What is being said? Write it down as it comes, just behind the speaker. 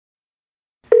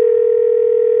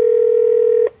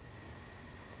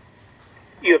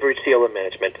have reached CLM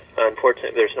management.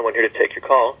 Unfortunately, there's no one here to take your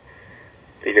call.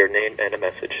 Leave your name and a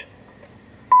message.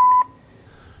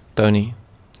 Tony,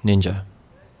 Ninja.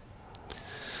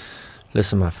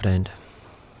 Listen, my friend.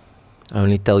 I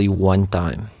only tell you one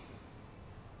time.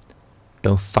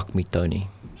 Don't fuck me, Tony.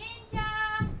 Ninja!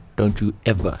 Don't you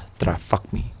ever try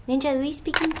fuck me. Ninja, who are you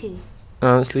speaking to?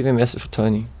 Let's leave a message for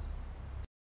Tony.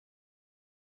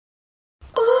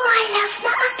 Ooh, I love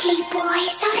my ugly boy.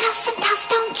 So rough and tough,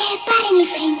 don't care about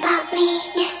anything but me.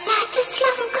 Yes, I just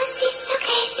love him cause he's so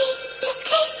crazy. Just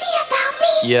crazy about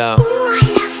me. Yeah. Ooh, I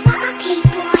love my ugly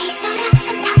boy. So rough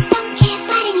and tough, don't care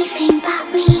about anything but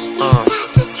me. Yes, I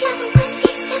just love him cause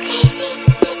he's so crazy.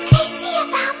 Just crazy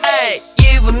about me. Hey,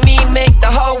 you and me make the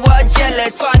whole world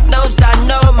jealous. God knows I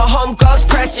know my home girl's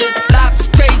precious. Life's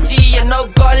crazy, I know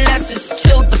God lessons.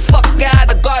 Chill the fuck out,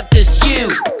 I got this. You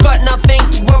got nothing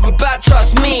to worry about,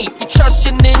 trust me. You trust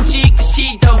your ninja cause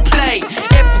he don't play.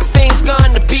 Everything's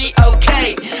gonna be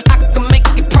okay. I can make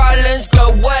your problems go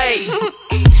away.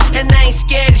 And I ain't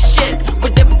scared of shit.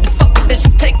 Whatever the fuck it is,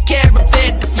 take care of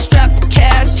it. If you strap for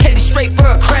cash, headed straight for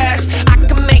a crash. I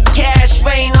can make cash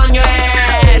rain on your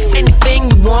ass.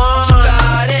 Anything you want, you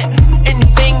got it.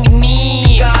 Anything you need,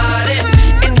 you got it.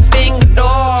 Anything at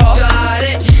all, you got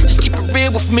it. Just keep it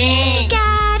real with me. You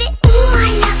got it. Ooh,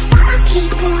 I love my ugly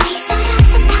boy. So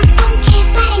rough and tough, don't care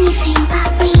about anything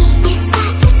but me. Yes,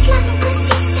 I just love him cause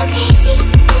he's so crazy.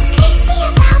 Just crazy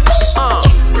about me.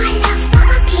 Yes, I love my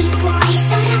ugly boy.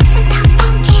 So rough and tough,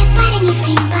 don't care about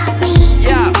anything but me.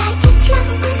 Yeah. And I just love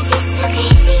him cause he's so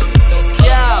crazy. Just crazy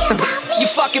about me. You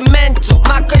fucking mental,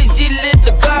 my crazy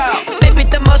little girl. Maybe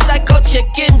the most psycho chick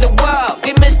in the world.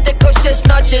 We mystical, just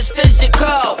not just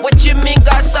physical. What you mean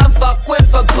got some fuck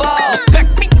with a ball?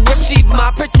 Respect me, receive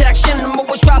my protection. I'm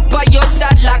always right by your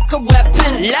side like a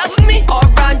weapon. Love me, all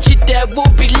around you there will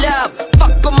be love.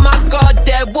 Fuck, oh my god,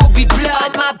 there will be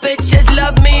blood. My bitches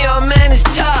love me, oh man it's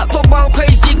tough. For one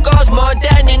crazy girl's more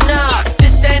than enough.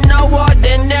 This ain't no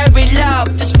ordinary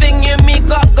love. This thing you and me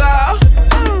got, girl,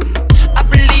 I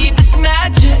believe it's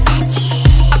magic.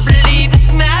 I believe it's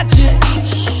magic.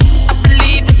 I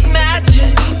believe it's magic.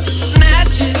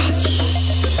 Magic.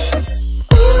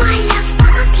 Ooh, I love my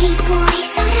ugly boy.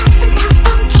 So rough and tough,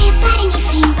 don't care about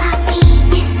anything but me.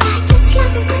 Yes, I just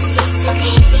love him cause he's so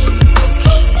crazy. Just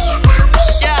crazy about me.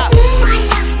 Yeah. Ooh, I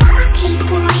love my ugly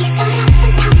boy. So rough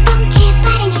and tough, don't care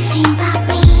about anything but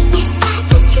me. Yes, I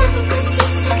just love him cause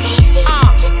he's so crazy.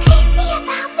 Just crazy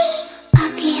about me.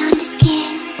 Ugly on the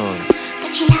skin,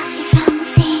 but you love me from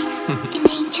within. An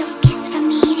angel kiss from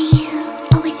me to you.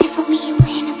 Always there for me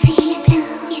when I'm feeling blue.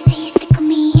 You say you stick with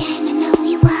me and I know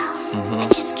you will. I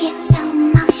just get so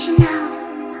emotional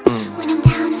when I'm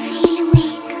down and feeling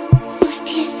weak, with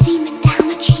tears streaming down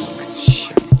my cheeks.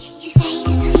 You say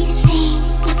the sweetest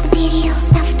things, like material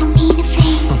stuff don't mean a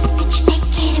thing. But you take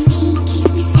care of me and keep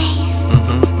me safe.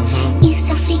 You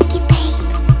so freaky, babe.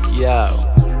 Yo,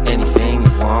 anything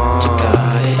you want, you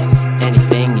got it.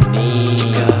 Anything you need, you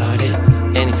got it.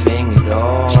 Anything at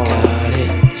all, you got it.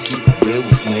 Just keep it real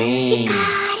with me.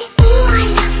 Got it. Ooh, I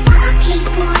love my ugly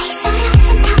boy. So rough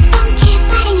and tough, don't care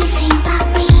about anything but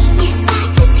me. Yes, I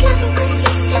just love him cause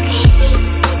he's so crazy.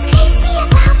 Just crazy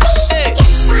about me.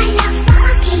 Yes, I love my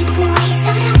ugly boy.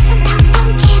 So rough and tough,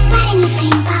 don't care about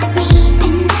anything but me.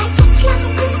 And I just love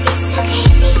him cause he's so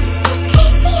crazy. Just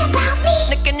crazy about me.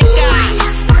 Nigga, Ooh, I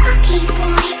love my ugly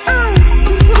boy.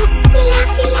 We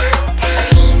love you long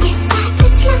time. Yes, I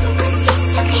just love him cause he's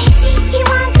so crazy. He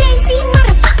want crazy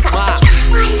motherfucker. Wow.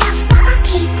 I love my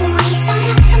ugly boy. So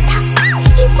rough and tough,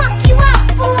 he fuck you up,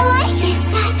 boy. Yes,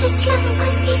 I just love him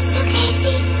cause he's so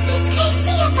crazy. Just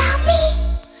crazy about me.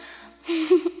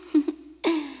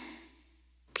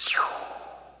 Pew.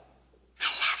 I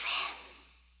love him.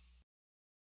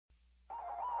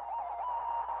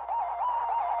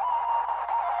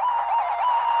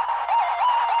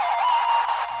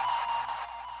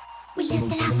 We live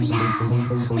the life we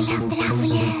love. We love the life we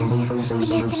live. We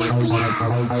live the life we love.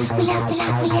 We love the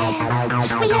life we live.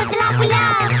 We live the life we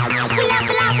love. We love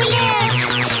the life we live.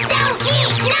 Don't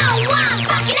need no one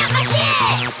fucking up my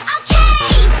shit.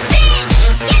 Okay, bitch,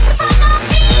 get the fuck off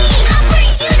me. I'll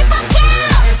bring you the fuck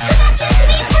out, cause I choose to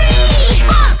be free.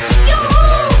 Fuck your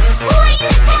rules. Who are you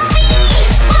to tell me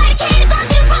what I can go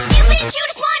do? Fuck you, bitch, you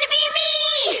just wanna be me.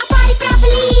 I party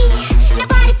properly,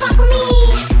 nobody fuck with me.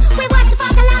 Wait, what the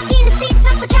fuck? I lock in the seats,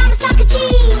 rock pajamas like a G.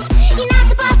 You're not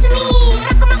the boss of me,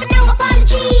 rock 'em up with no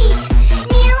apology.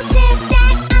 Neil says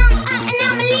that I'm an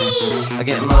anomaly. I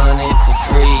get money for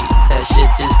free, that shit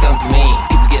just come to me.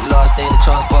 People get lost in the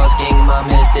transport gang in my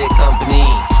mystic company.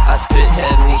 I spit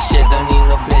heavenly shit, don't need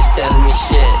no bitch telling me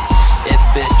shit. If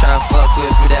bitch try to fuck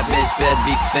with me, that bitch better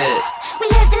be fit. We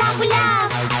live the life we love.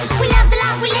 We love the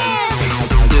life we live.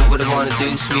 Do what I wanna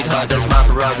do, sweetheart, that's my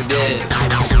prerogative.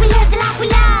 We live the life we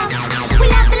love. We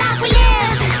love the life we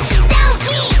live. Don't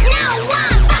need no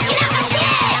one fucking up my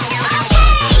shit.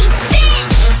 Okay,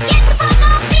 bitch, get the fuck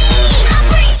off me. I'll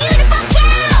bring you the fuck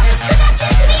out, 'cause I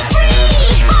choose to be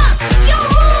free. Fuck your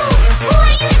rules. Who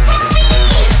are you to tell me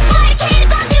what I can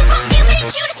go do? Fuck you,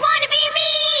 bitch, you just wanna be me.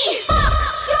 Fuck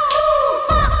your rules.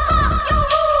 Fuck your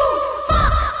rules.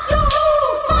 Fuck your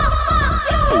rules. Fuck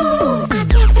your rules. I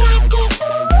said Franskis,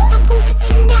 some poofs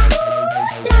in da.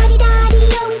 La-di-da-di,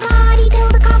 yo, we party till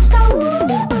the cops go.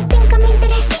 People think I'm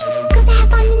interesting, 'cause I have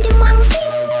fun and do my own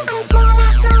thing. I'm small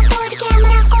ass now for the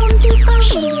camera on to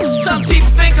pushing. Some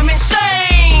people think I'm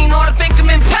insane, or I think I'm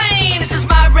in pain. This is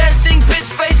my resting bitch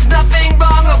face, nothing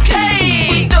wrong, okay?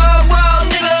 We third world,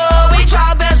 nigga, we try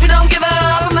our best, we don't give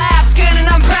up. I'm African and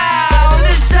I'm proud,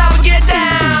 this is how we get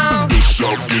down. This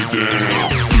how get down.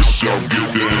 This how get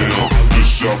down.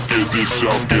 This how get this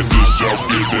how get this how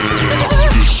get down.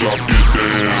 This how get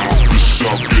down. This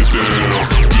how get down.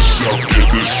 This how get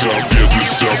this how get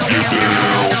this how get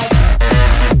down.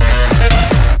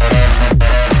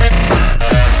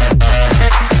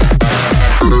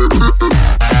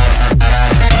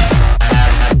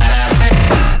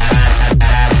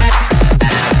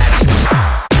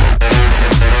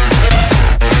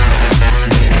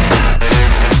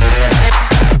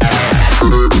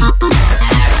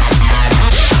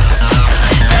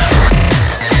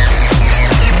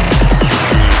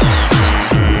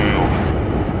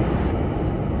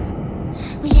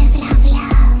 We live the life we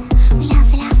love. We love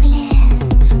the life we live.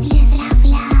 We live the life we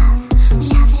love. We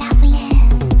love the life we live.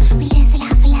 We live the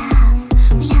life we love.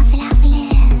 We love the life we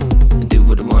live. Do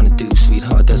what I wanna do,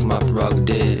 sweetheart, that's my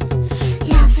prerogative.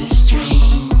 Love is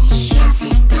strange. Love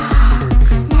is dark.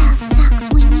 Love sucks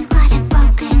when you got a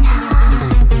broken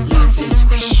heart. Love is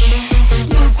weird.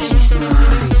 Love ain't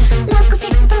smart. Love could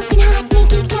fix a broken heart,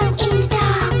 make it glow in the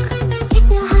dark.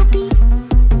 Techno heartbeat.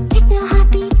 Techno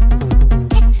heartbeat.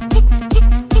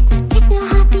 Techno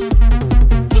heartbeat.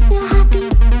 Techno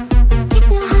heartbeat.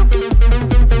 Techno heartbeat.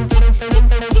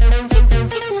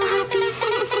 Techno heartbeat.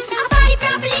 I party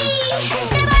properly.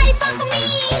 Nobody fuck with me.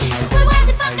 We want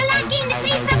the fuck like in the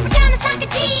streets. Rock pajama like a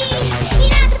G.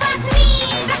 You're not the boss of me.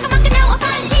 Rock a muck no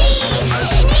apology.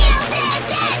 Neil says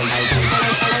that.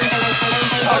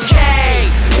 Okay,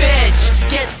 bitch,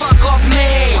 get the fuck off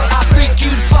me. I freak you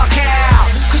the fuck out,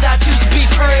 'cause I choose to be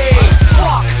free.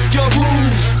 Fuck your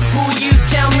rules, who you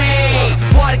tell me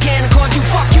what I can and can't do?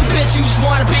 Fuck you, bitch, you just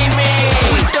wanna be me.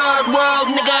 Third world,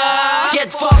 nigga, get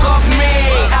the fuck off me.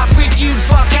 I freak you the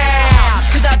fuck out,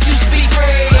 'cause I choose to be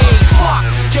free. Fuck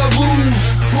your rules,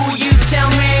 who you tell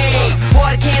me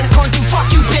what I can and can't do?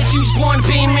 Fuck you, bitch, you just wanna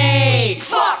be me.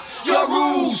 Fuck your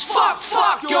rules, fuck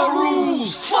your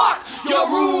rules, fuck your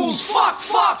rules,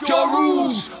 fuck your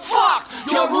rules, fuck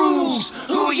your rules.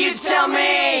 Who are you to tell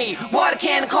me what I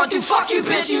can and can't do? Fuck you,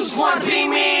 bitch, you just wanna be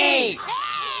me.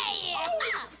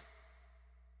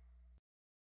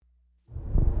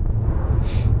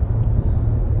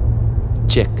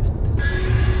 Check it.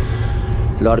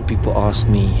 A lot of people ask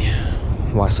me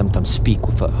why I sometimes speak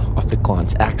with a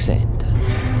Afrikaans accent.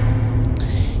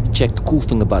 Check, the cool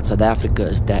thing about South Africa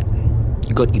is that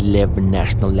you got 11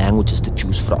 national languages to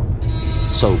choose from.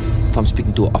 So if I'm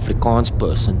speaking to an Afrikaans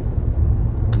person,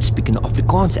 I can speak in an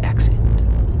Afrikaans accent.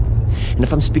 And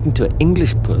if I'm speaking to an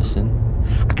English person,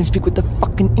 I can speak with a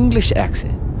fucking English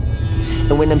accent.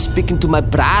 And when I'm speaking to my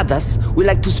brothers, we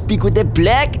like to speak with a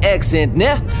black accent,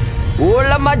 ne?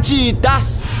 Hola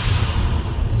majitas!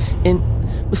 En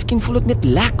miskien voel het net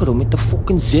lekker om met 'n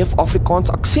fucking Zef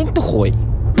Afrikaans aksent te gooi.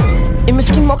 En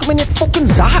miskien maak ek my net fucking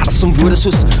zaars om woorde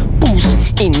soos poes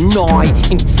en naai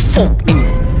en fok en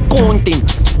kont en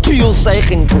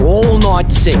pielsuig en whole night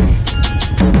te sê.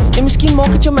 En miskien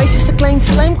maak het jou meisie se klein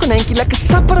slijmkonijntjie lekker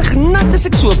sapperig nat as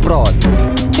ek so praat.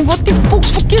 En wat die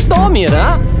foks verkeerd daarmee,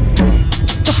 hè?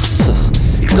 Jesus,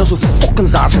 ek is nou so fucking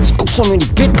zaars, ek skop sommer in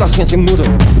die bedklas en sy moeder.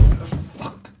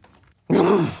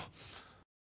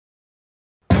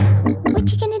 What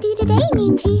you gonna do today,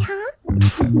 Ninji,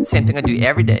 huh? Same thing I do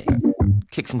every day.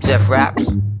 Kick some Zef raps,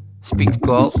 speak to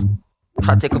girls,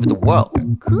 try to take over the world.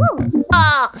 Cool.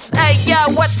 Hey yo,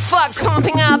 what the fuck's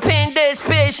pumping up in this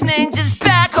bitch? Ninja's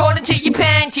back, hold it to your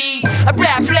panties. I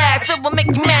rap flash, so we'll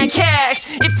make you mad cash.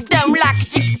 If you don't like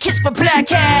it, you can kiss my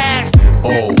black ass.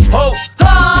 Oh,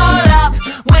 Hold up,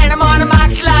 when I'm on the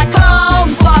mic, it's like, oh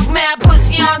fuck man,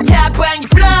 pussy on tap when you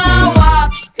blow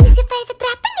up. Who's your favorite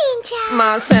rapper, Ninja?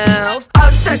 Myself, all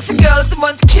the sexy girls that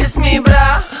want to kiss me,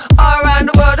 bruh. All around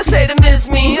the world, they say they miss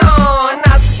me, oh.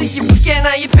 Nice to see you again,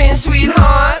 how you been,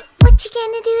 sweetheart? What you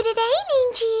gonna do today,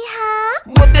 Ninja, huh?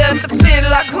 I feel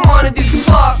like I wanna do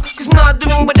fuck, cause not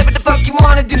doing whatever the fuck you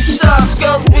wanna do sucks.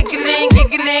 Girls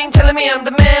giggling, telling me I'm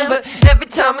the man, but every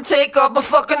time I take off my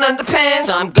fucking underpants,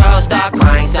 some girls start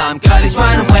crying, some girlies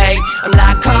run away. I'm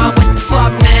like, oh, what the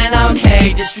fuck, man,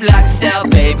 okay, just relax yourself,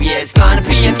 baby, it's gonna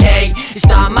be okay. It's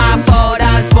not my fault,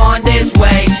 I was born this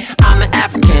way. I'm an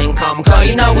African, come girl,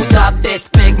 you know what's up. This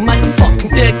big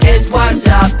motherfucking dick is what's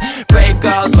up. Brave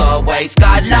girls always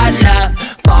got a lot of love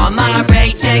for my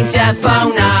raging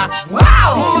Zephona.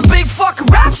 Wow, I'm a big fucking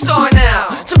rap star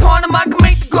now. To point them I can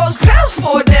make the girls' pants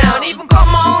fall down. Even got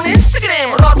my own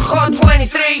Instagram,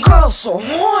 Rotgod23. Girls so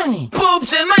horny,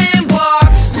 boobs in my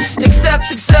inbox. Except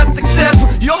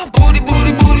your booty,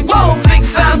 whoa, big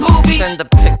fat booby. Send a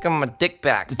pic of my dick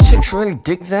back. The chicks really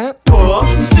dig that?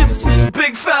 Sips this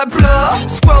big fat blood.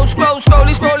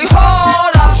 Scrolly,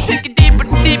 hold up. Shake it deeper,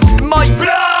 might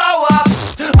blow up.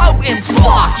 Oh, and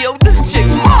fuck, yo, this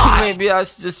chick's mine. Maybe I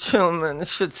should just chill, man,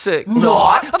 this shit's sick.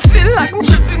 Not, I feel like I'm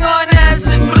tripping on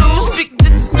acid blues. Speaking to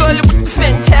this girl with the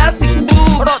fantastic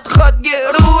boobs. Rotgod get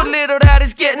rude, little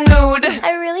daddy's getting nude.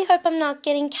 I really hope I'm not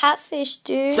getting catfished,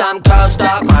 dude. Some girls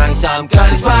start crying, some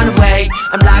girls run away.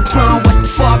 I'm like, oh, what the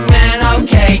fuck, man,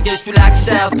 okay. Just relax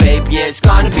yourself, baby, it's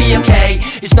gonna be okay.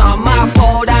 It's not my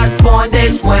fault, I was born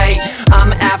this way.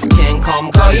 I'm an African, come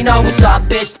girl, you know what's up.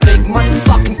 This big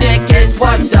motherfucking dick is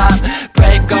what's up.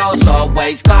 Brave girls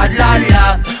always got a lot of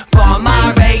love for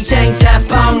my raging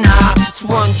Zephona. It's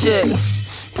one chick,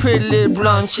 pretty little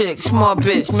blonde chick, small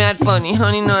bitch, mad funny,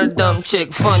 honey, not a dumb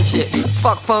chick, fun chick.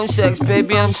 Fuck phone sex,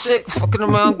 baby, I'm sick. Fucking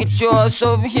around, get your ass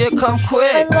over here, come I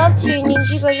quick. love to,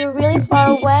 Ninji, but you're really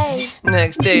far away.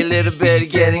 Next day, little bit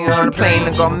getting on a plane.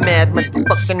 I got mad,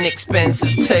 motherfucking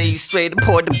expensive taste. Straight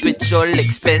aboard the bitch, all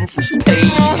expenses paid.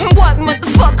 What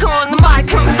motherfucker on the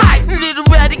mic, I'm hype. Little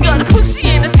ratty got a pussy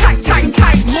in his tight.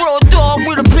 Raw dog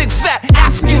with a big fat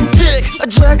African dick. I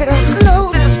drag it out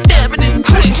slow, then I stab it and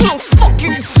click. No, fuck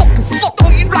you fucking fuck. Oh,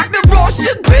 you like that raw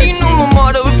shit, bitch. You know my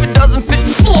motto, if it doesn't fit,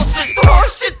 force it. Raw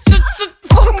shit,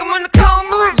 fuck, I'm in the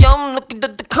camera. Yum, looking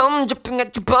at the cum, dripping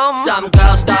at your bum. Some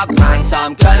girls start crying,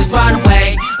 some girls run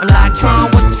away. I'm like, oh,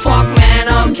 what the fuck,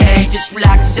 man, okay. Just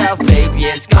relax yourself, baby,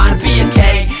 it's gonna be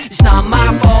okay. It's not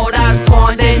my fault, I was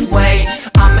born this way.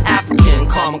 I'm an African,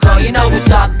 come girl, you know what's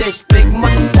up. This big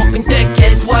motherfucking dick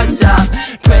is what's up.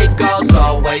 Brave girls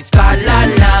always got a lot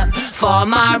of love for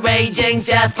my raging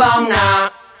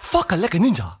Zephona. Fuck like a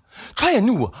ninja. Try a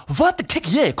new what the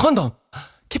kick yeah condom.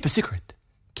 Keep it secret.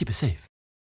 Keep it safe.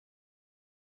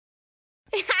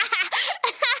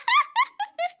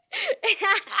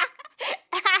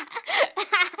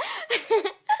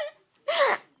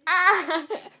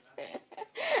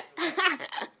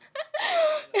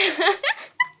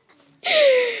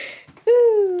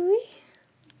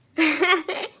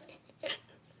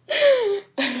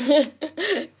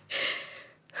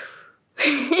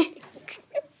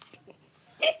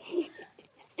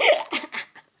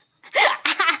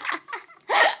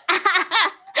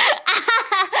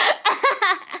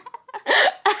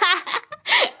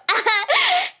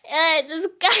 Das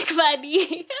ist gar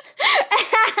funny.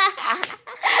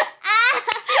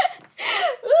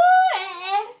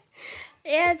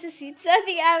 Yeah, just eat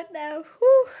something out now.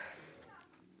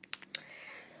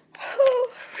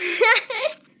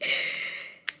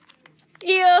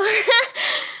 Ew.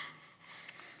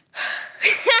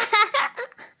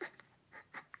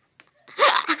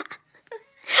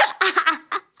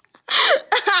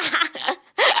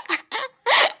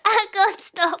 I can't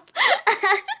stop.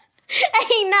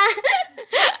 Ay na.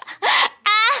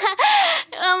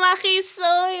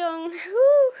 Makiso yung.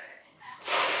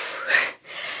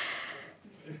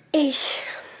 Ish.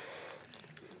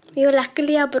 Yo,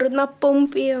 luckily I brought my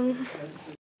pump yung.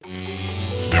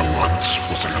 There once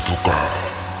was a little girl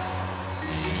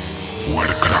who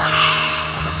had a crush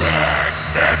on a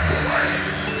bad boy.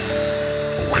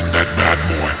 When that bad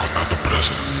boy got out of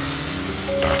prison,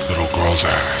 that little girl's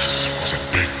ass was in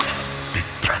big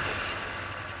trouble.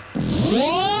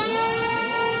 Yo,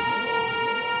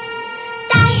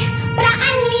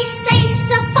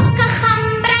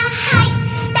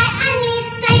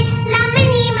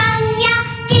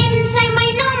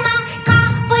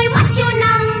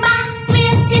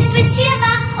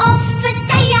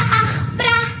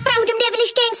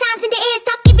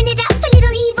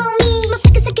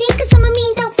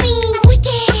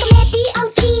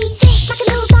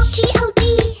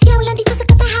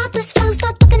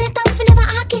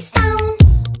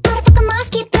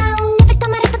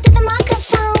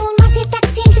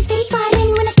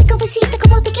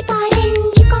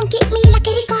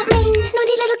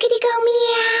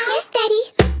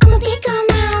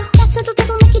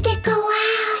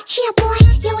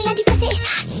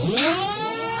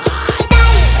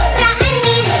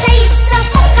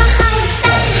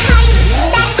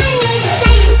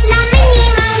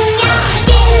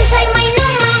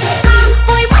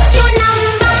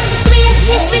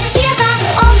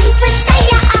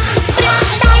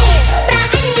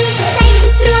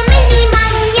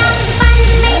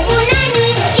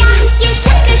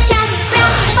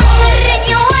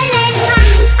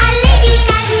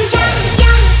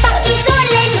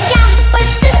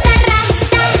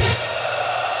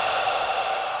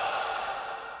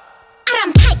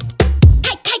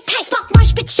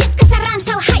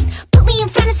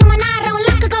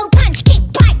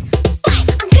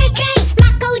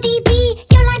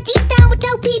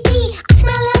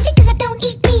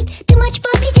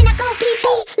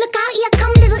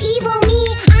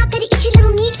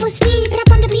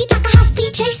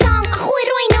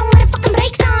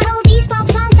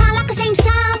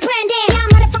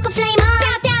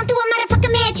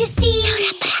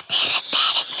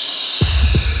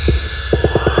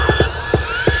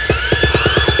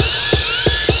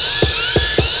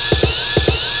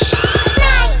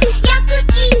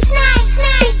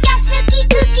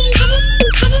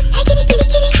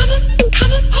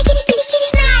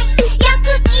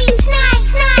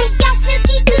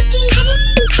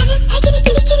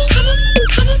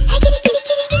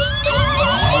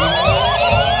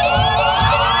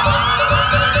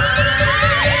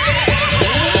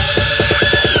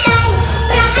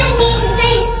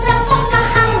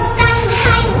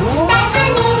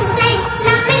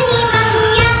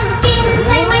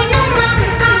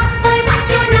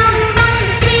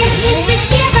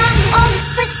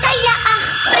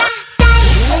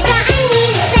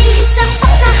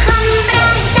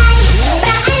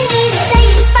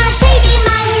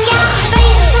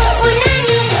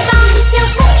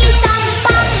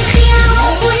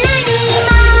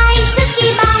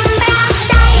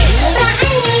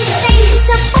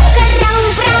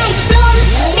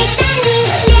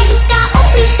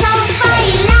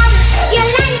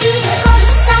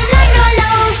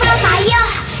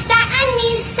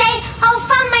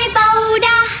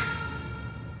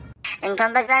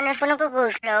 Então bazane funo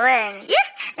kukushka wen.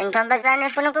 Então bazane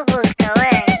funo kukushka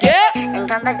wen.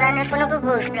 Então bazane funo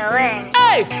kukushka wen.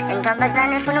 Hey, Então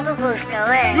bazane funo kukushka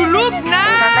wen. you look Então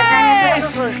bazane funo nice.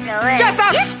 kukushka wen. Just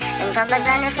us. Então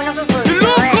bazane funo You kukushka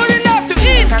look wen. good enough to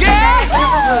eat, girl.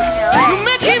 You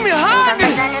making me hungry.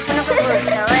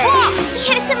 Fuck.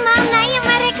 Here's a mom, now you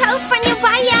might go from your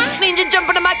wire. Ninja jump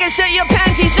on the mic and set your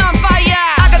panties on fire.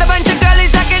 I got a bunch of girlies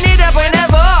I can hit up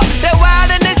whenever. They're wild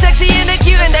and they're sexy and they're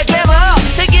cute and they're clever.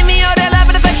 They give me all their love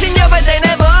and affection, yo, but they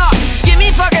never give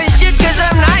me fucking shit cause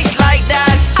I'm nice like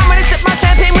that. I'm gonna sip my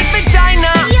champagne with vagina.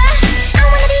 I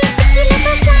wanna be a sticky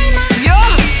little slimer. Yo,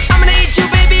 I'm gonna eat you,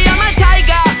 baby, I'm a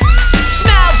tiger.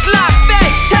 Smells like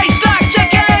fish, tastes like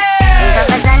chicken.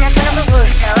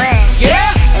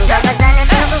 Yeah,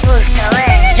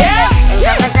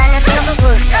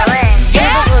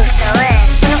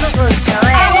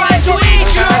 I want to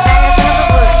eat you.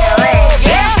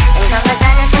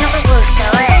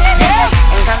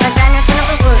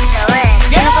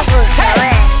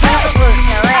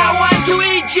 I want to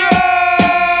eat you.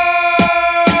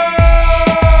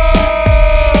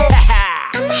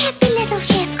 I'm a happy little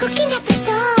chef cooking at the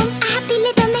stove. A happy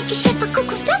little maker chef, a cook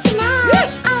with nothing on.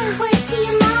 Word to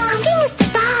your mom, cooking is the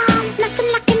bomb. Nothing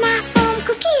like a nice home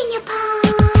cookie in your palm.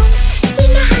 You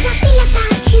know how I feel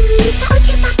about you. So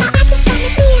oye papa, I just wanna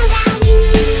be around you.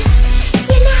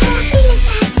 You know how I feel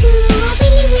inside too. I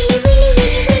really, really, really,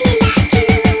 really, really like you.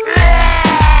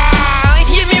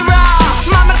 Hear me raw.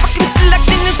 My motherfucking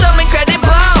selection is so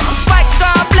incredible. White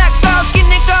girl, black girl,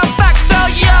 skinny girl, fat girl,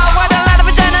 yo. What a lot of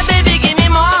vagina, baby, give me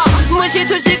more. Mushy,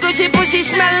 tushy, gushy, bushy,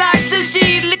 smell like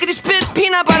sushi. Lickety spit,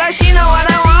 peanut butter, she know what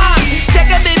I want. Check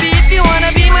it, baby, if you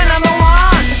wanna be my number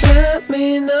one. Let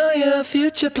me know your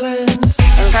future plans.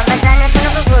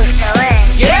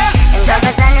 Yeah,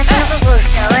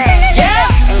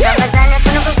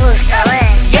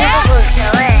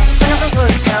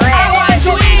 I want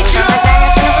to eat you.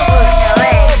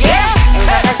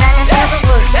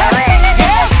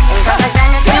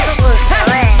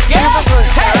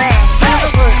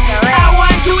 I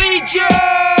want to eat you.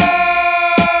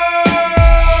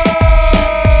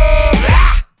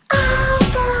 Oh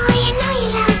boy, I know you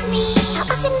love me. I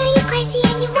also know you're crazy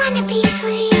and you wanna be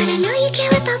free. But I know you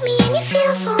care about me and you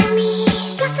feel for me.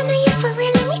 Plus I know you're for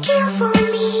real and you kill for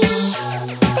me.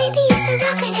 Baby, you're so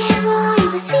rocket and roll.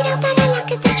 You a sweet up and I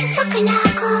like it that you fucking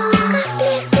alcohol. God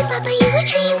bless you, Papa, you a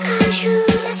dream come true.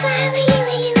 That's why I really,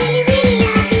 really, really, really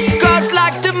love you. Girls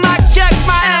like to mic check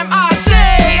my MRC.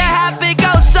 A happy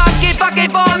go suck it, fuck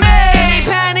it for me.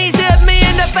 Panties hit me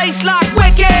in the face like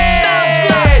wicked. Smells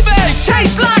like fish,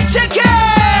 tastes like chicken.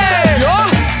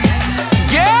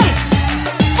 Yeah,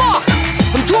 fuck,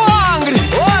 I'm too hungry.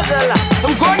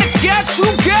 I'm gonna get you,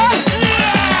 girl.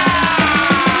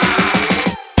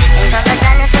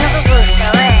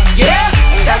 Yeah,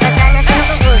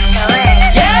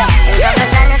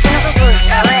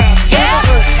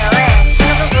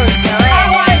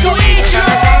 I want to eat you.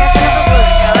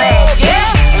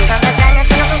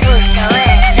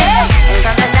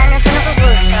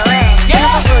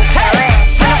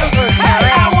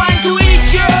 I want to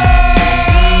eat you.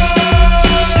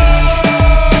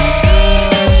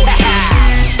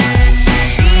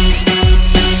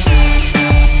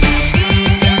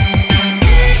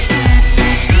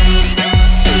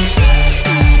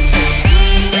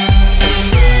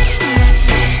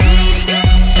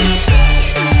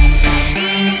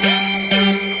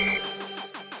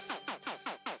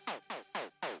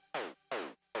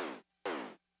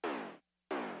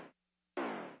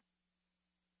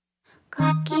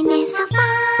 Cooking is so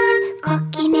fun,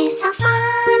 cooking is so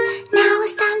fun. Now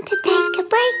it's time to take a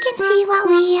break and see what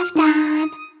we have done.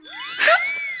 Hi,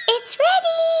 it's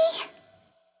ready!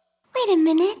 Wait a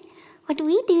minute, what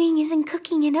we're doing isn't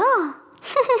cooking at all.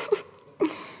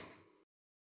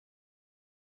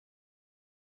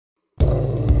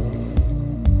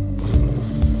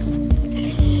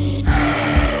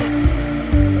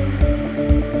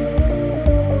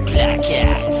 Black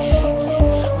cats,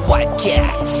 white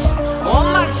cats, all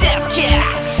myself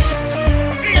cats.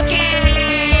 Look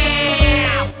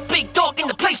out! Big dog in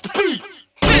the place to be.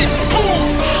 Big bull.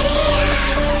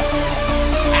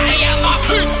 I am a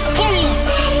big bull.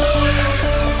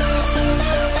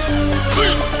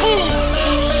 Big bull.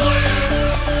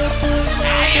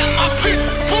 I am a big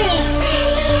bull.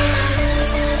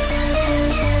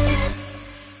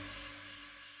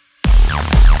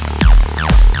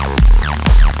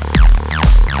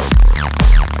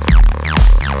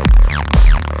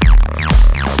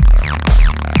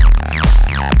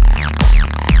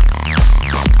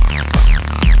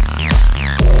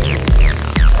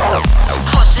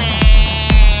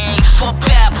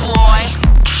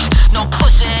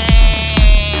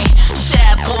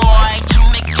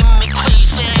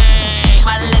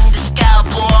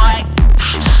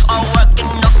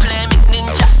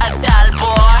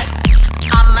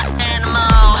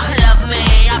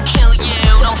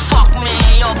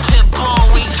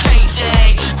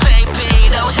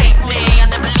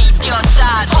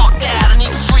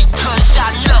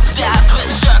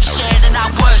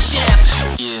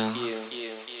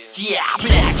 yeah,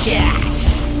 black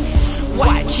cats,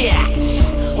 white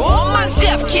cats, all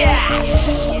myself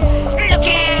cats. Look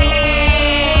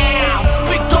out,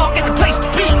 big dog in the place to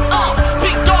be.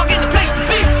 Big dog in the place to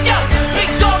be. Yeah, big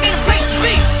dog in the place to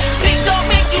be. Big dog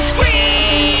make you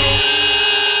scream.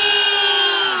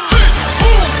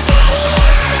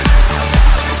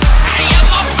 I am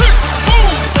a big boom.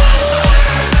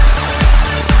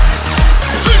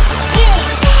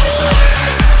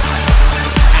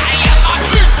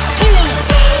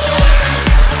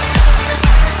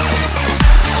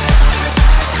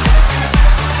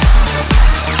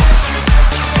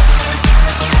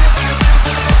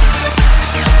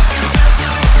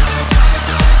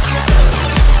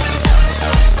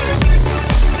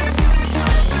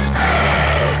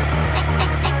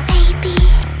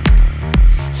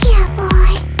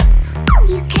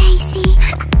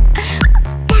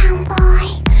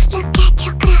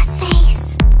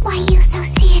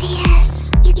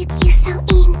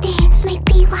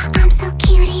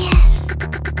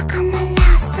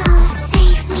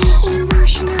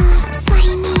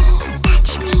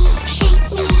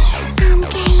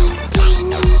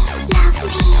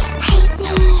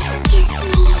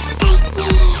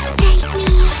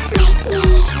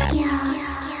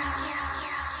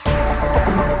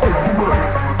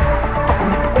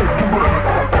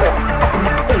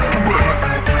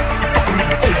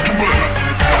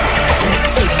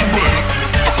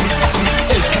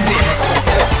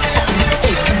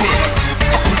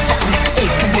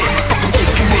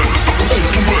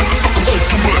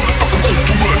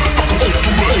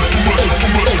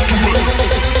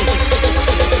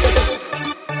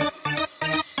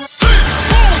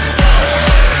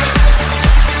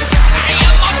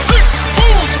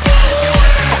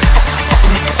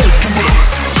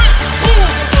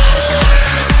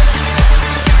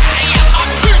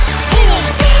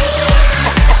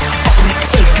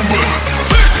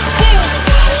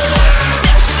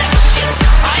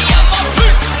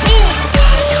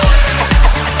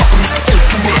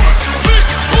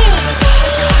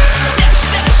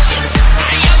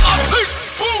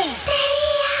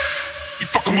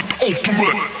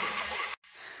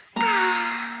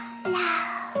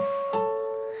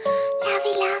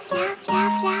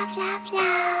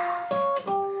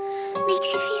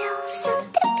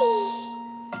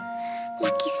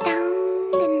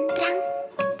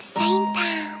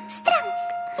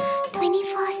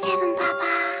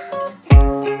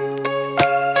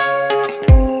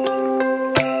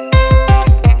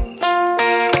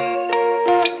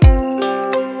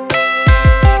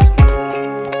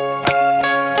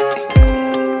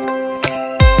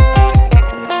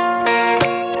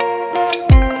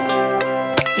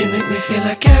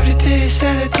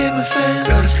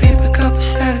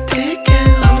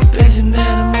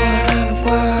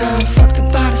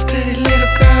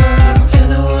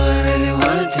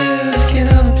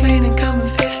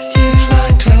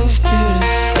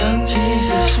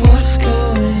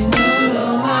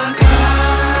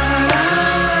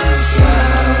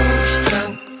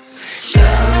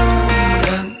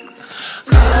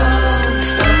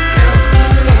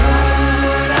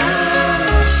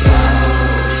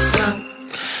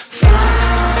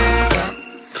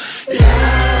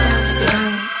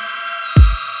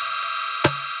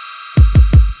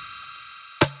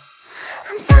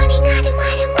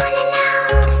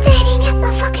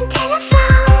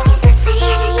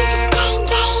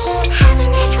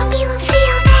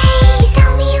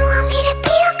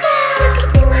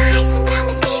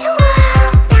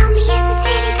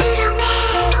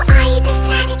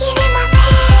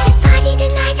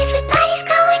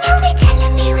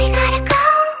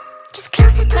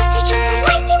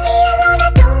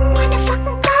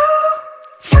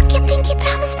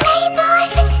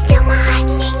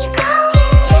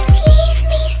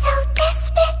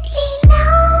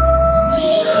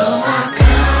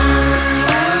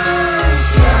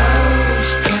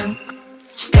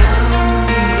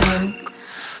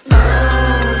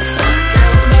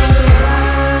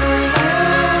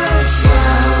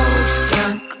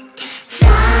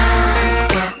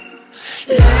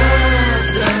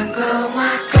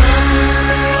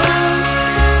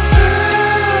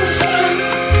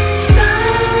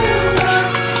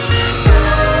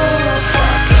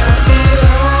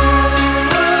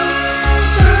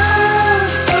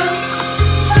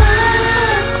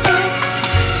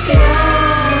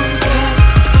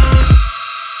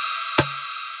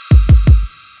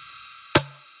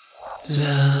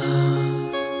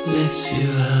 Love lifts you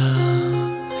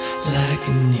up like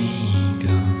an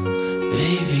eagle.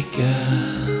 Baby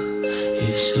girl,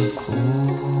 you're so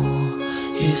cool.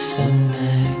 You're so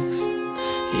next,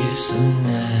 you're so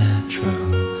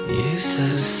natural. use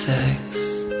of sex.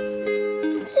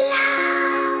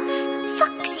 Love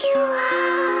fucks you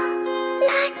up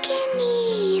like an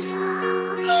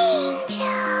evil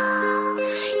angel.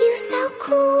 You so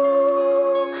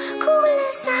cool, cool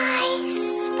as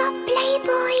ice, but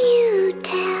playboy you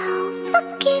tell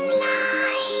fucking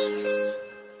lies.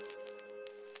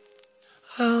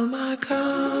 Oh my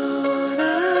God,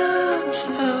 I'm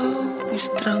so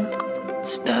drunk,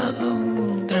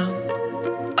 stone drunk.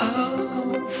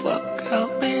 Oh fuck,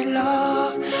 help me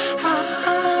Lord,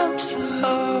 I'm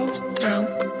so drunk,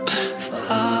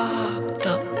 fucked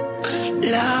up,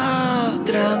 love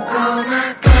drunk. Oh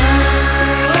my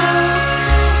God,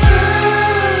 I'm so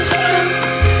drunk,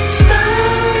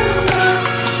 stone drunk.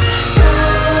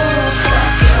 Oh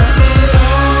fuck, help me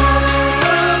Lord,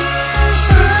 I'm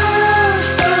so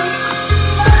drunk,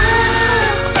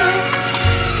 fucked up,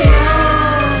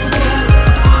 love drunk.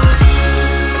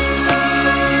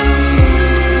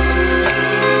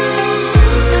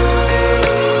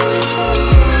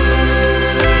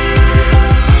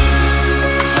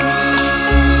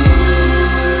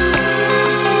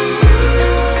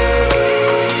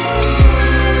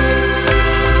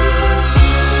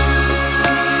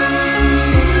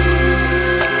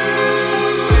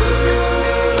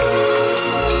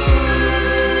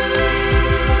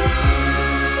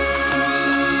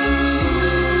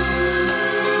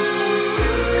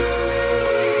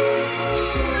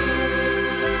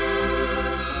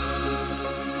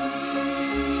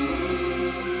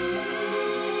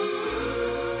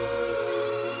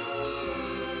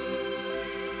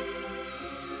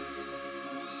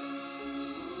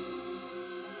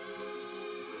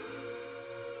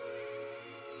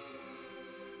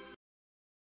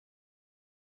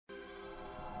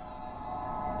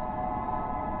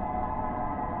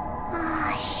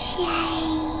 Oh,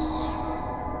 shame.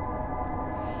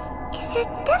 Is it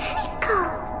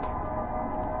difficult?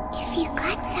 If you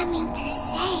got something to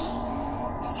say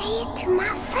it to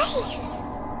my face.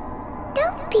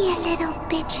 Don't be a little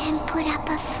bitch and put up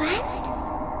a front.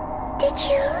 Did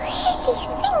you really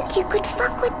think you could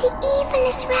fuck with the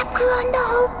evilest rapper on the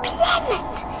whole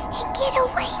planet and get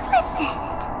away with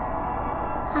it?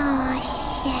 Oh,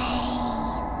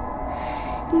 shame.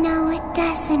 No, it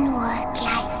doesn't work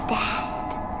like that.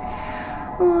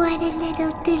 What a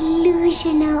little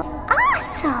delusional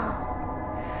arsehole.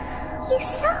 You're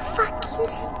so fucking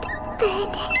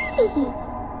stupid, hey?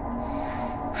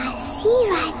 I see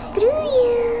right through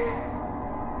you.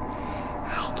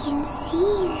 I can see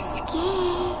you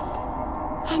scared.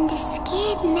 And a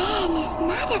scared man is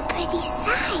not a pretty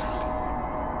sight.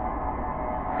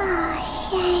 Oh,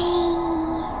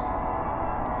 shame.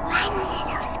 Run,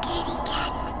 little scaredy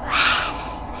cat, run.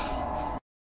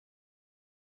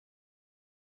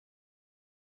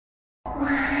 1,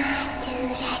 2,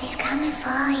 daddy's coming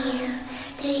for you.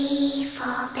 3,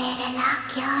 4, better lock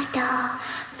your door.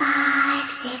 5,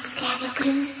 6, grab your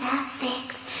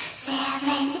crucifix.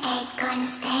 7, 8, gonna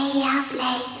stay up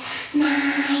late.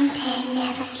 9, 10,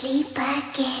 never sleep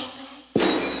again.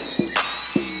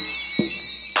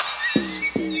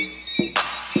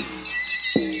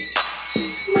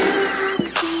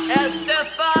 Moxie,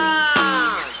 Estefan,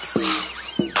 success,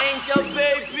 Angel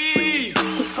Baby,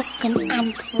 the fucking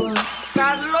Antwerp,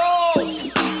 Carlos,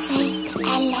 SA to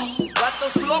LA.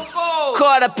 Gatos Locos.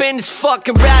 Caught up in this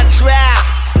fucking rat trap.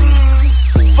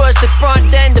 First the front,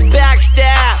 then the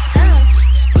backstab.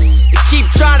 They keep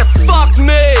trying to fuck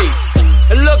me.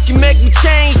 And look, you make me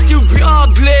change to be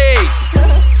ugly.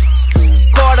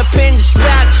 Caught up in this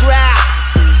rat trap.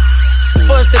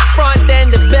 First the front,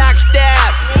 then the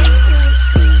backstab.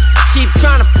 Keep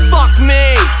trying to fuck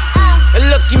me. And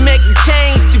look, you make me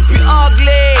change to be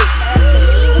ugly.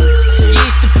 You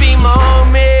used to be my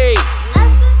homie.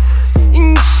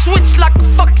 And you switched like a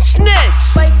fucking snitch.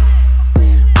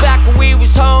 Back when we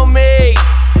was homie,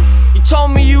 you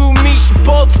told me you and me should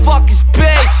both fuck his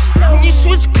bitch. When you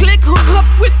switch click, hook up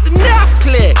with the NAF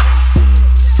clicks.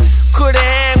 Coulda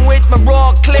hang with my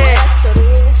raw click.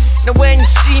 Now when you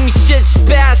see me, shit's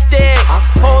spastic.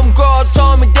 Homegirl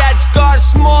told me that you got a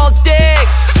small dick.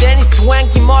 Then his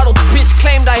twanky model bitch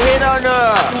claimed I hit on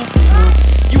her.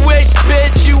 You wish,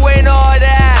 bitch, you ain't all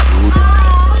that.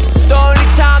 The only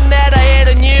time that I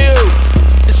hit on you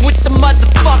is with the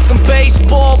motherfucking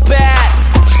baseball bat.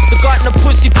 They got no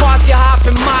pussy parts, you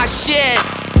hopping my shit.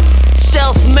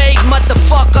 Self-made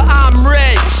motherfucker, I'm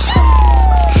rich.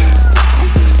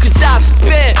 Cause I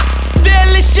spit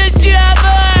deadly shit you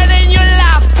ever heard in your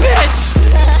life, bitch.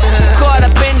 Caught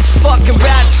up in this fucking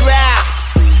rat trap.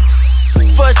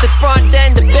 First the front,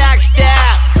 then the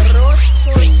backstab.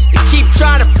 They keep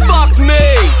trying to fuck me.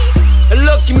 And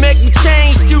look, you make me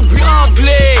change to be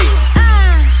ugly.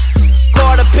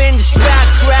 up in this rap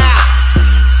trap.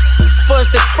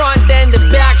 First the front, then the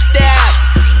backstab.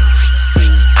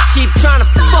 Keep trying to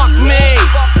fuck me,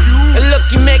 and look,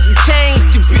 you make me change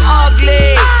to be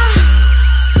ugly.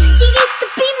 You used to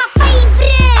be my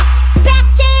favorite. Back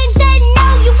then, didn't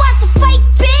know you was a fake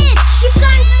bitch. You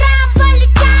gone down,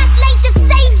 apologize, late to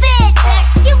save it.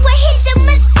 You a hit and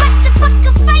miss,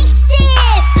 motherfucker, face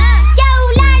it. Yo,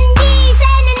 Lundy's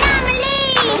an anomaly.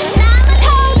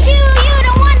 Told you, you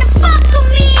don't wanna fuck with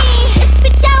me. If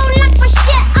you don't like my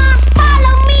shit,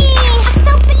 unfollow me. I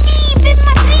still believe in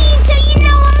my dreams, so you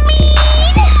know what I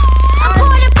mean. I'm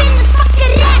caught up in this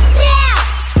fucking rat trap.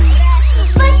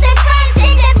 First and front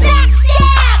and then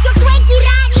backstab. You're cranky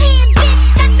right here, bitch,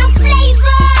 got no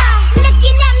flavor.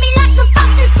 Looking at me like a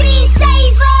fucking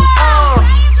screensaver.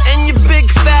 And your big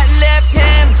fat left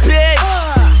hand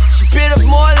bitch, she bit up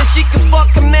more than she can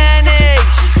fucking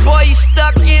manage. Boy, you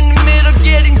stuck in the middle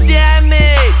getting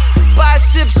damaged by a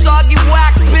sip soggy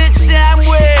whack bitch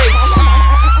sandwich.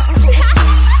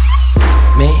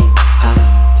 Me, I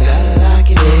tell her like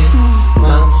it is.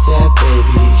 Mama said,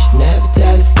 baby, you should never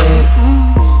tell a fib.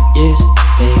 Used to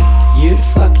think you the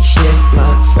fucking shit, my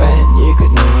friend. You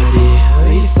got no idea who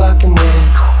you fucking with.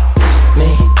 Me,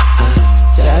 I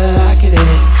tell her like it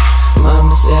is.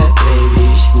 Mama said, baby,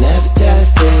 you should never tell a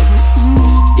fib.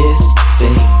 Used to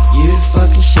think you the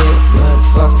fucking shit,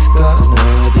 motherfuckers got no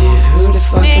idea who the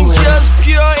fucking with. Ninja's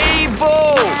pure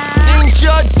evil.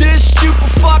 Ninja diss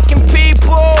stupid fucking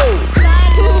people.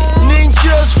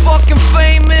 Ninja's fucking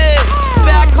famous.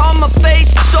 Back on my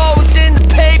face, it's always in the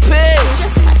papers.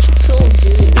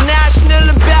 National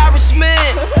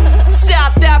embarrassment.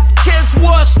 South Africa's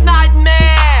worst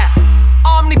nightmare.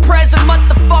 Omnipresent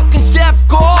motherfucking Zef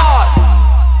God.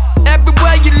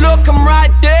 Everywhere you look, I'm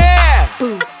right there.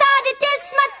 I started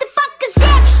this motherfucker's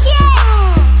F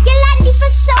shit. You lucky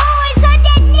for souls on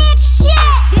that Nick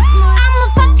shit. I'm a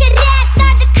fucking rat,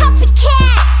 not a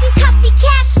copycat. These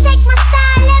copycats take my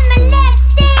style and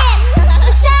molest it.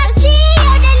 Versace,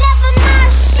 oh, they loving my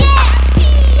shit.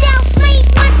 Self-made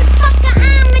motherfucker,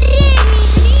 I'm rich.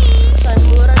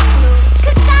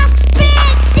 Cause I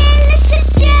spit delicious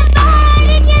shit hard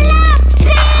in your lap,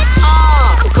 bitch.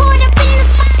 I'm caught up in this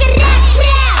fucking rat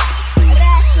trap.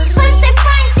 First and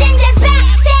front, then the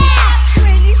backstab.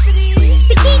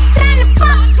 They keep trying to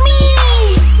fuck me.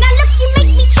 Now look, you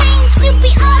make me change to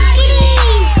be ugly.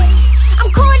 I'm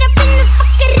caught up in this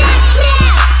fucking rat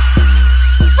trap.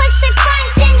 First and front,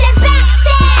 then the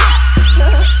backstab.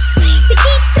 They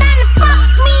keep trying to fuck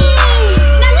me.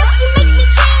 Now look, you make me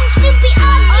change to be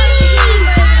ugly.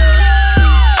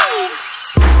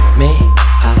 Me,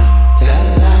 I tell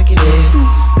her like it is.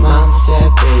 Mama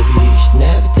said, baby, you should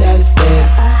never tell a fib.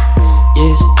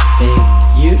 Used to think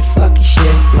you the fucking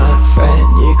shit, my friend.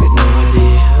 You got no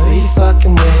idea who you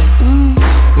fucking with.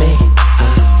 Me,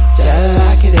 I tell her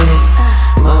like it is.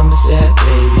 Mama said,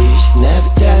 baby, you should never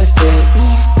tell a fib.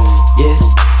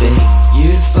 Used to think you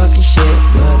the fucking shit,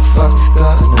 motherfuckers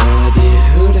got no idea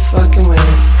who they fucking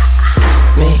with.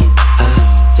 Me, I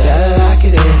tell her like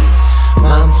it is.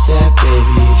 Mama said,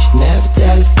 baby, you should never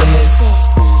tell a fib.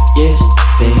 Used to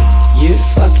think you the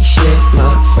fucking shit, my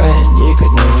friend. You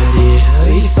got no idea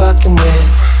who you fucking with.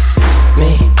 Me,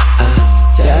 I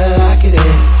tell her like it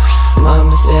is.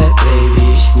 Mama said, baby,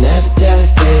 you should never tell a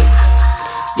fib.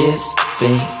 Used to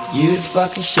think you the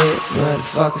fucking shit,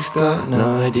 motherfuckers got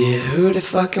no idea who they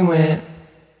fucking with.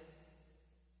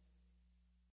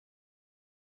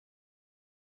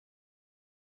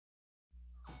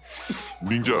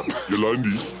 Ninja,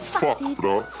 Yolandi, fuck,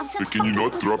 bro. Can you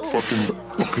not drop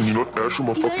can you not ash on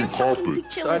my fucking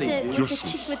carpet? Sorry, with dude. the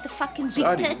chick with the fucking big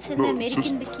Sorry. tits and No, the American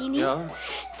sis- bikini. Yeah,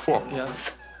 Fuck. yeah,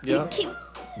 You yeah. keep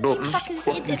No, fucking fucking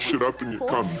said that shit up in your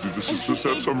cunt, dude. and she Just have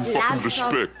said some fucking love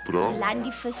respect, bro.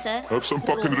 Landy visser. Have some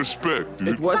fucking respect, dude.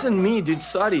 It wasn't me, dude.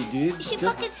 Sorry, dude. She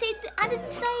Just- fucking said I didn't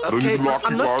say I don't even like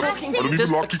I'm you not guys. talking. I don't even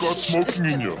Just- like you guys smoking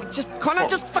in here. Just can't I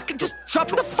just fucking just drop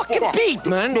the fucking beat,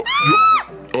 man? No,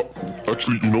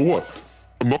 actually, you know what?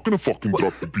 I'm not gonna fucking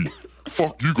drop the beat.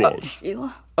 Fuck you guys.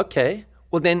 Okay,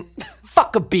 well then,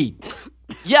 fuck a beat.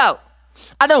 Yo,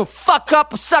 I don't fuck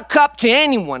up or suck up to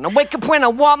anyone. I wake up when I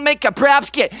want, make up raps,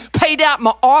 get paid out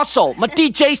my arsehole. My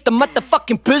DJ's the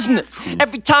motherfucking business.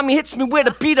 Every time he hits me with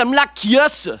a beat, I'm like,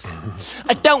 yes.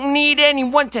 I don't need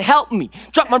anyone to help me.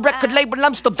 Drop my record label,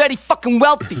 I'm still very fucking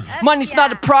wealthy. Money's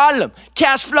not a problem,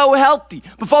 cash flow healthy.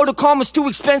 But Vodacom is too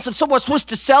expensive, so I switched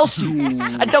to Celsius.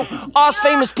 I don't ask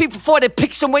famous people for their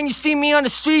pics, and when you see me on the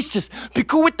streets, just be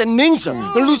cool with the ninja.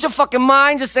 Don't lose your fucking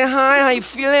mind, just say hi, how you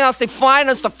feeling? I'll say fine,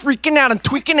 I'll start freaking out. I'm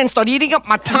tweaking and start eating up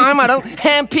my time. I don't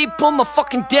hand people my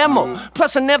fucking demo.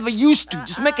 Plus, I never used to.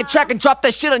 Just make a track and drop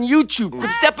that shit on YouTube.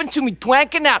 Quit stepping to me,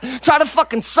 twanking out. Try to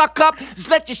fucking suck up. Just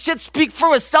let your shit speak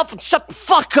for itself and shut the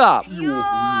fuck up. Fuck.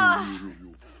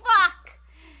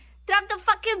 Drop the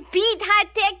fucking beat, high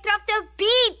tech. Drop the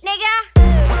beat, nigga.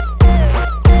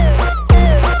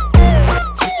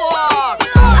 Fuck.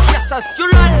 Yes, I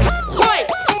still on me. Wait.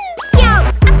 Yo, I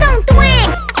don't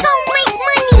twang, I don't make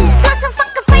money. Plus I'm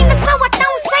fucking famous, so I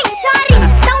don't say sorry.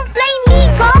 Don't blame me,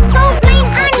 don't blame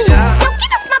Anis. Yo,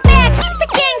 get off my back, he's the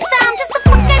gangsta, I'm just a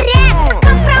fucking rat. I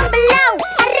come from below,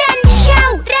 I run the show,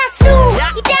 that's rude.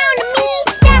 You down to me,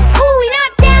 that's cool, you're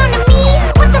not down to me.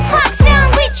 What the fuck's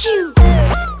wrong with you?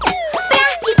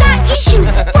 Bruh, you got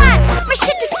issues, what? My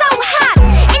shit is so hot,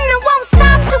 and it won't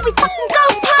stop till we fucking go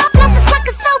pop. Love is like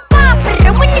a soap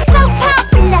opera, when you're so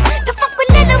popular. The fuck with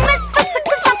little Miss Fisser,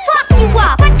 cause I fuck you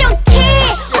up. I don't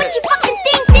care what you fucking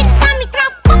think. Next time you try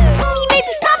fuck with me,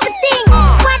 maybe stop a thing.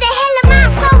 Why the hell am I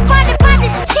so bothered by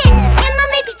this chick? Am I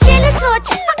maybe jealous or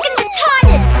just fucking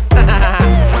retarded?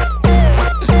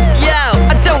 Yo,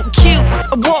 I don't cute.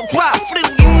 I walk right through.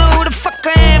 You know who the fuck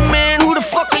I am, man. Who the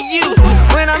fuck are you?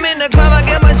 When I'm in the club, I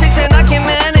get my six and I can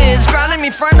manage. Grinding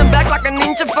me front and back like a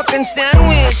ninja fucking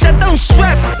sandwich. I don't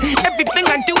stress. Everything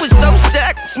I do is so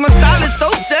sex. My style is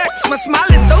so sex. My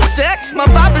smile is so sex. My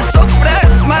vibe is so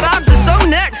fresh. My rhymes are so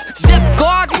next. Zip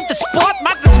guard with the sport,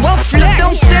 might as well flex.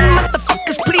 Don't send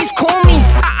motherfuckers, please call me.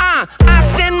 I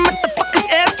send motherfuckers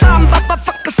airtime.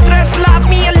 Motherfuckers stress life.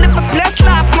 Me, I live a blessed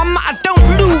life. Mama, I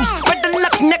don't lose. Better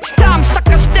luck next time.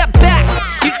 Sucker, step back.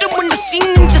 You doing the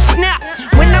scene and just snap.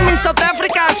 When I'm in South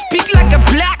Africa, I speak like a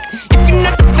black. If you're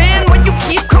not a fan, why you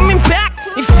keep coming back?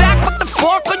 In fact, what the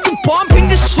fuck are you bumping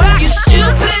this track? You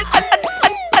stupid.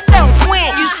 I don't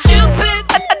win. You stupid.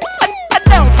 I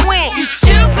don't win. You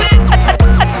stupid.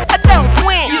 I don't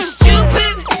win. You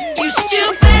stupid. You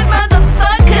stupid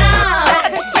motherfucker.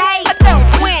 I don't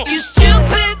win. You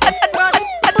stupid. I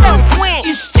don't win.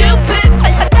 You stupid. I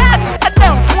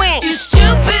don't win. You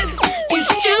stupid. You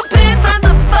stupid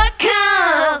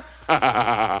motherfucker.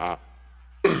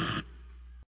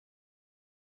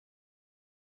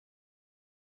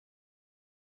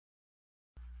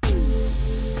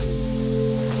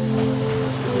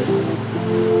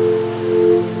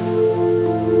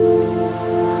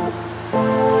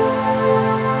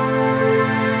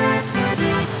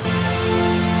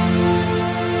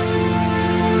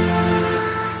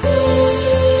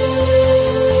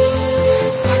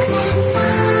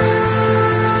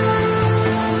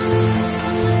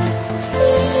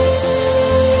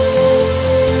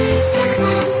 Sex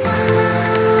and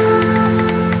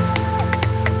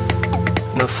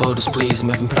No photos, please, I'm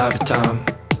having private time.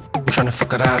 I'm tryna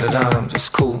fuck her out of time. It's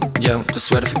cool, yeah, just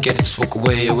swear to forget it, just walk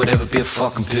away or whatever, be a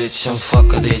fucking bitch. I'm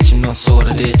fucking rich, I'm not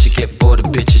sorta rich. You get bored of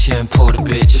bitches, yeah, import a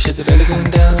bitch. Is shit really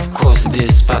going down? Of course it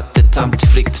is, about that time to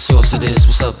freak the source of this.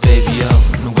 What's up, baby, yo,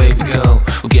 and away we go.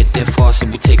 We'll get there fast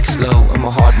and we take it slow. I'm a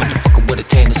hard motherfucker with a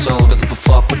tainted soul. Don't give a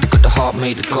fuck what the heart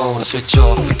made it go. I switch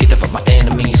off, forget about my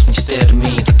enemies. When you stare at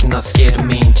me, like you're not scared of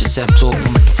me. Just absorb my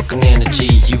motherfucking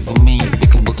energy. You and me, we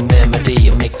can build a memory.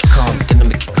 I'll make it come, then I'll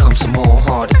make it come some more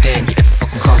harder than you ever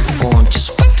fucking come before. And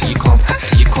just fuck till you can't, fuck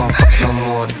till you can't, fuck no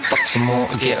more. Then fuck some more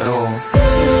and get it all. Sex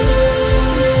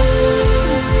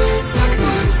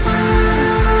and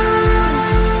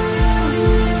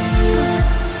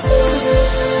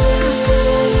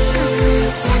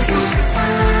Sex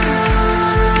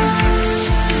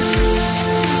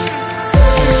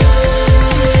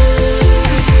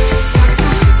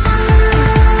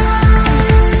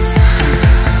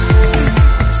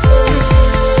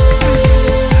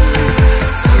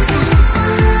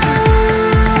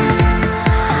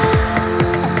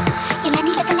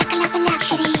and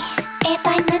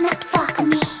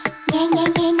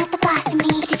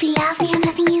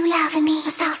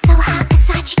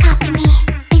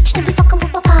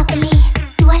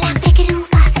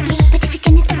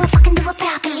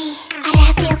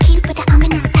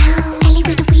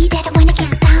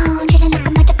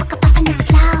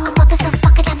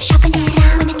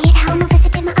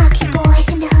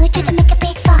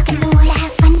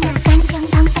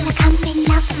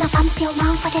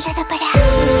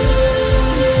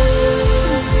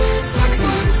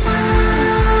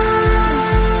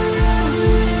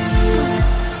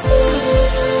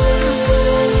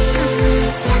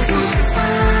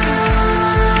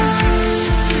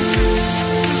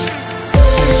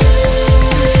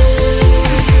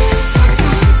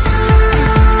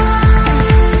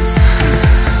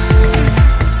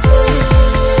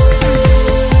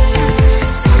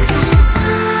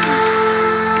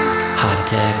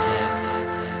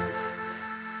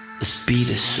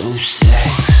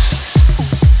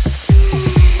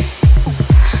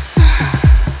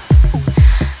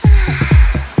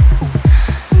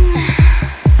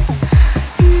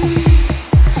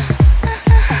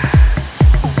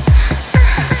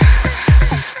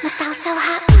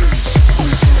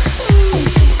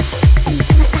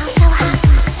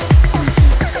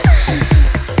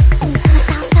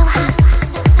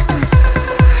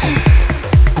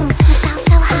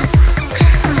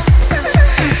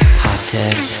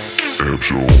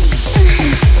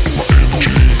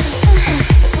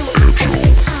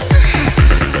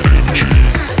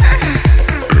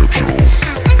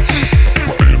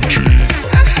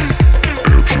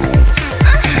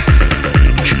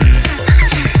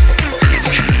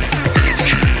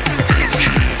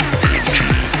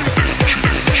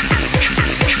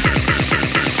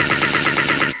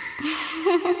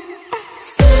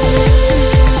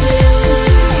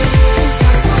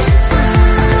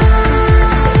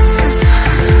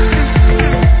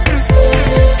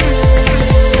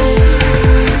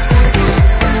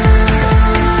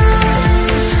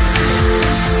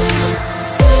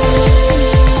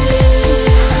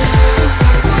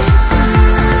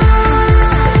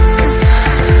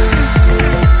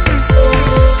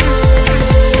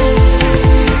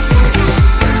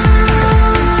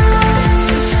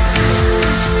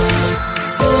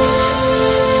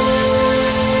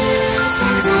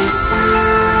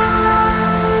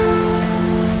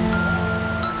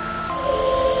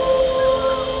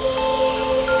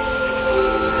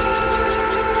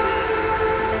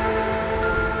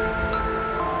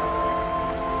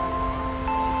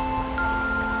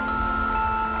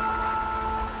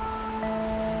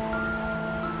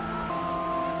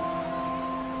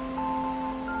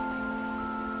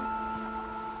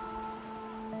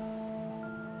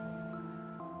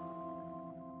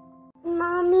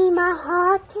My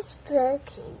heart is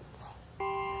broken.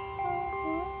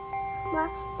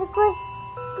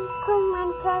 Because my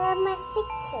dad must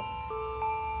fix it.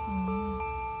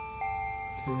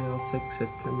 Okay, I'll fix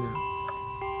it. Come here.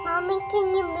 Mommy, can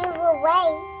you move away?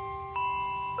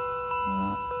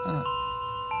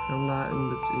 Come lie in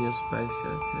your space,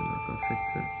 yeah, Tim. I'll go fix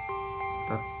it.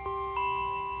 Look.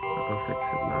 I'll go fix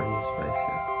it. Lie in your space,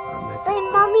 yeah. I'll make But it.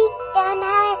 Mommy don't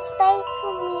have a space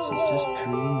for me. She's just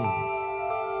dreaming.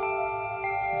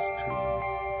 She's just dreaming.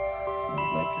 I'll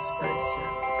make a space,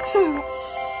 yeah.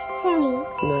 Sorry.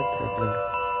 No problem.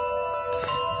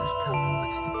 Okay, just tell me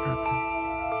what's the problem.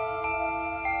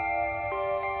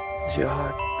 Is your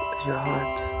heart,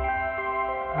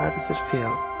 how does it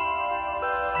feel?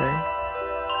 Hey?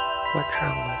 What's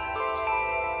wrong with it?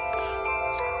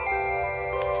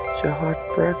 Is your heart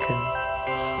broken?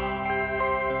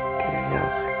 Okay, yeah,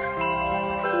 I'll fix it.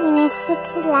 I'm gonna fix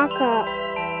it like this.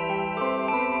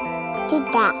 Do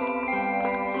that.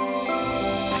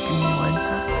 Give me one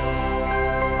tuck.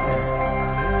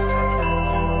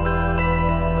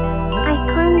 I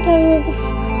can't get it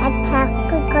attacked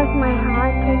because my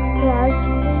heart is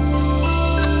broken.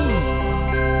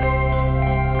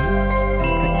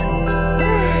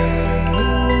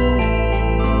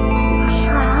 My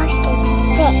heart is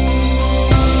fixed.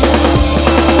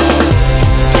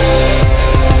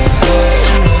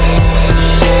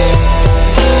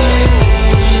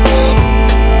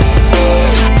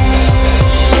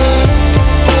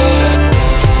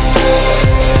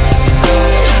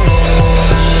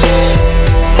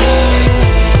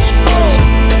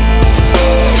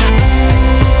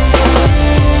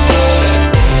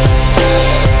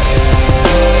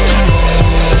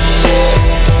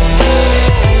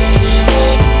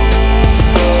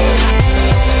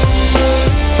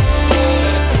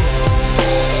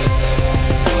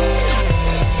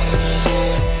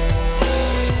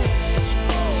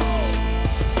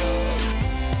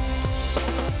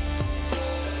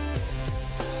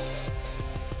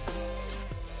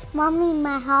 Mommy,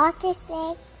 my heart is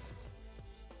fixed.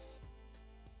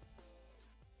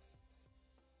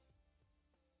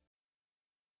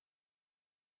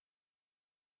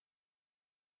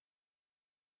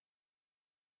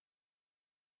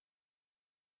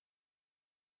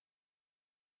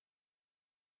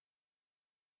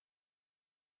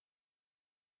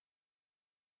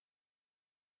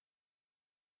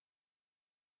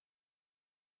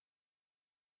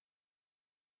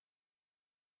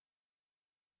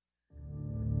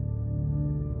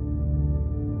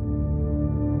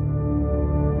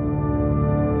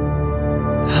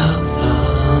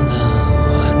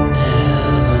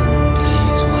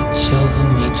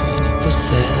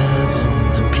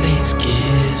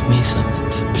 Something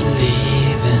to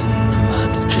believe in. I'm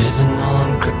either driven on,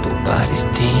 crippled by these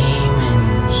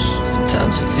demons.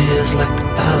 Sometimes it feels like the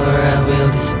power I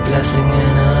wield is a blessing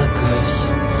and a curse.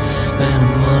 When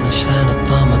I'm on a shine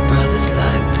upon my brothers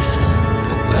like the sun.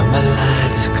 But when my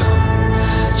light is gone,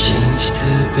 I change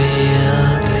to be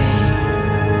ugly.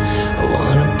 I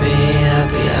wanna be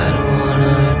happy, I don't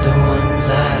wanna hurt the ones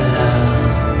I love.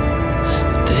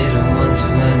 But they're the ones who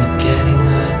end up getting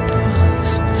hurt the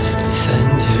most. Please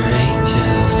send your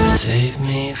angels to save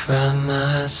me from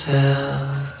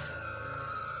myself.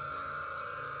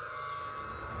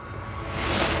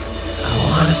 I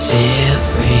wanna feel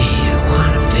free, I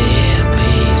wanna feel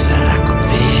peace, but I can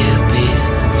feel peace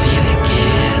if I'm feeling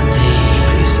guilty.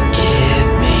 Please forgive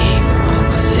me for all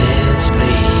my sins,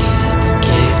 please, and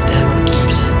forgive them who keep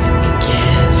sinning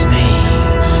against me.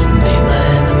 May my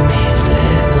enemies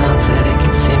live long so they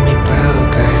can see me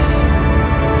progress.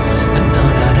 I know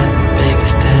now that my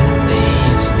biggest enemy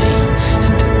is me,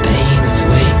 and the pain is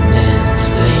weakness.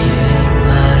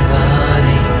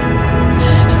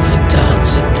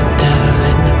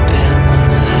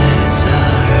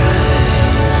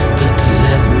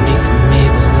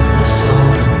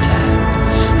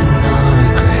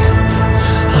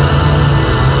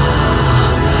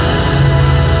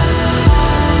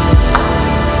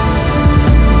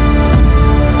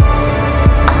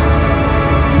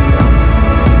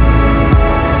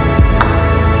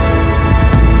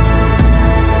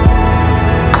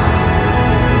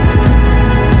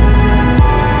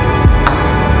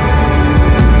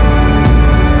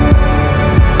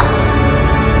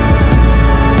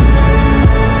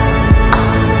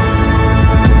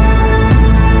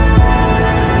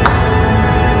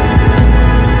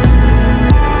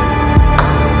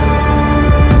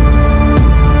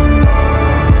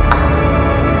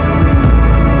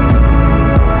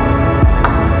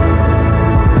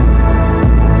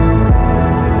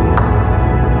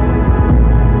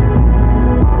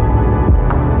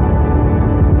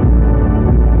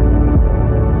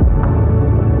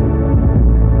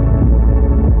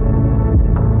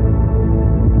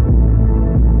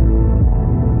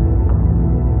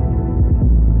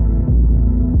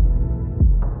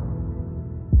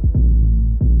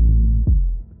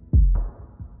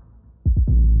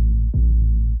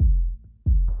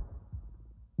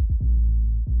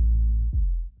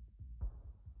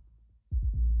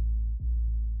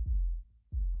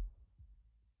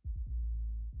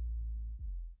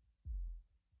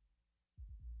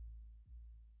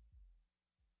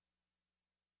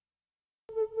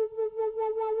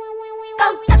 Go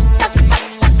suck, suck, suck,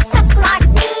 suck, suck like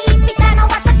me. We don't know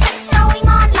what the fuck's going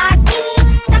on like me.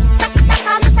 Suck, suck, suck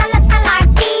on the salad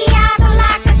like me. I don't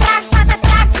like the drugs, but the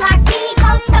drugs like me. Go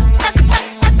suck, suck, suck,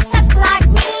 suck, suck like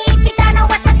me. We don't know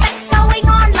what the fuck's going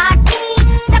on like me.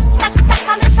 Suck, suck, suck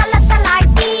on the salad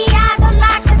like me. I don't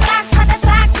like the drugs, but the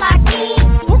drugs like me.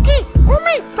 Oké, kom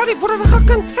mee, wat die voor de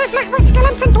gekund. Zij vliegt met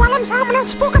skellums en dwellums samen en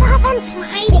spoken er van.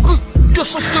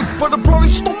 Just a stuk by the bloody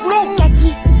stop no.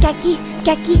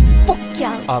 Kakkie, fuck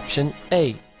jou. Option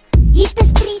A. Hit the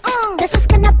streets, this is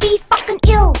gonna be fucking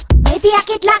ill. Maybe I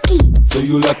get lucky. So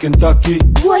you like Kentucky?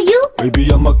 Who are you?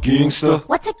 Baby, I'm a gangster.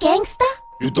 What's a gangster?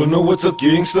 You don't know what's a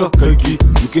gangster? Kiki,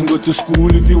 you can go to school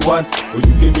if you want, or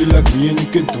you can be like me and you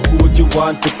can do what you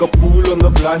want. Take a pool on the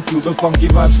blind, feel the funky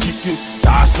vibes kicking.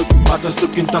 That's the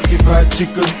Kentucky Fried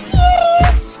Chicken.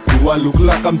 Serious? Do I look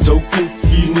like I'm joking?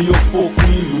 Give me your fork,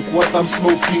 me, look what I'm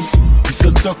smoking. It's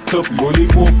a ducked up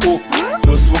lollipop.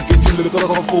 Dus wat get you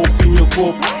lekker gaan volk in je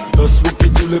kop. Dus wat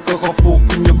get you lekker gaan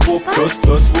volk in je kop.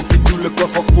 Dus wat get you lekker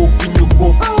gaan volk in je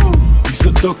kop. It's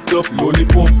a ducked up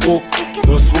lollipop.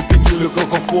 Dus wat get you lekker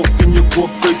gaan volk in je kop.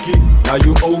 Kijk, now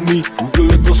you owe me. Hoeveel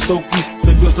little stokies?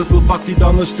 Take us little bakkie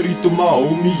down the street to my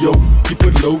homie, yo. Keep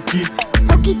it low key.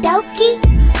 Okidoki.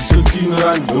 It's a 10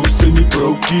 rand, no semi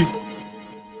brokey.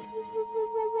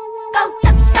 Go